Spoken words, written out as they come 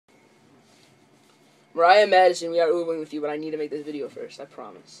Mariah and Madison, we are Ubering with you, but I need to make this video first. I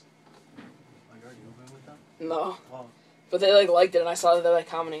promise. Are you already Ubering with them? No. Wow. But they like liked it, and I saw that they're like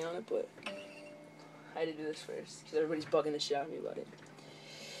commenting on it. But I had to do this first because everybody's bugging the shit out of me about it.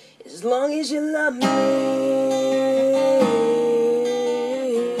 As long as you love me,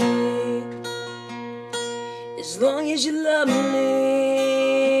 as long as you love me,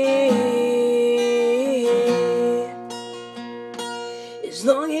 as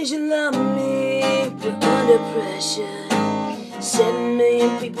long as you love me, we're under pressure. 7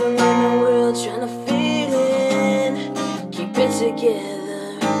 million people in the world trying to fit in. Keep it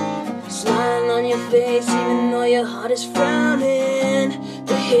together, smiling on your face even though your heart is frowning.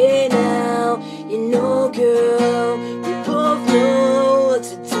 But hey now, you know girl, we both know what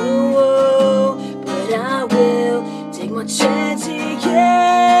to do. But I will take my chance, yes.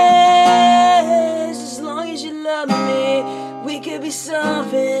 As long as you love me, we could be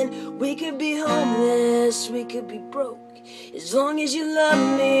starving, we could be homeless, we could be broke. As long as you love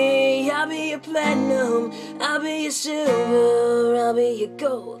me, I'll be your platinum, I'll be your silver, I'll be your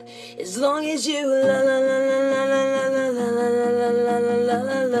gold. As long as you love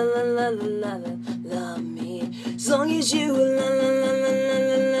me, as long as you love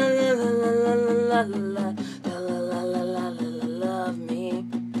me,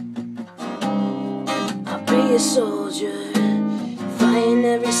 I'll be a soldier, fighting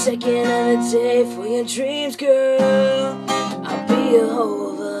every second of the day for your dreams, girl. I'll be a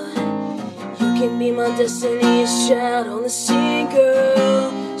hover, you can be my destiny's child on the scene,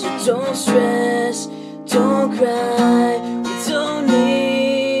 girl. So don't stress, don't cry, we don't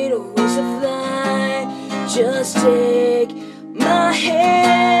need a wings to fly. Just take my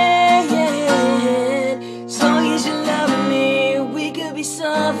hand. As long as you love me, we could be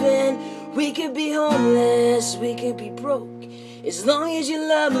starving, we could be homeless, we could be broke. As long as you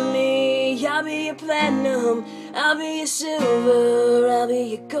love me, I'll be your platinum, I'll be your silver, I'll be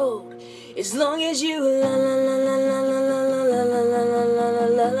your gold. As long as you love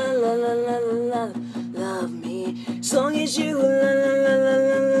me, as long as you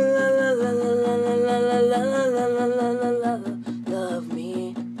love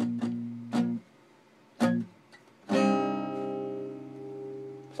me.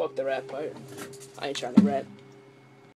 Fuck the rap part. I ain't trying to rap.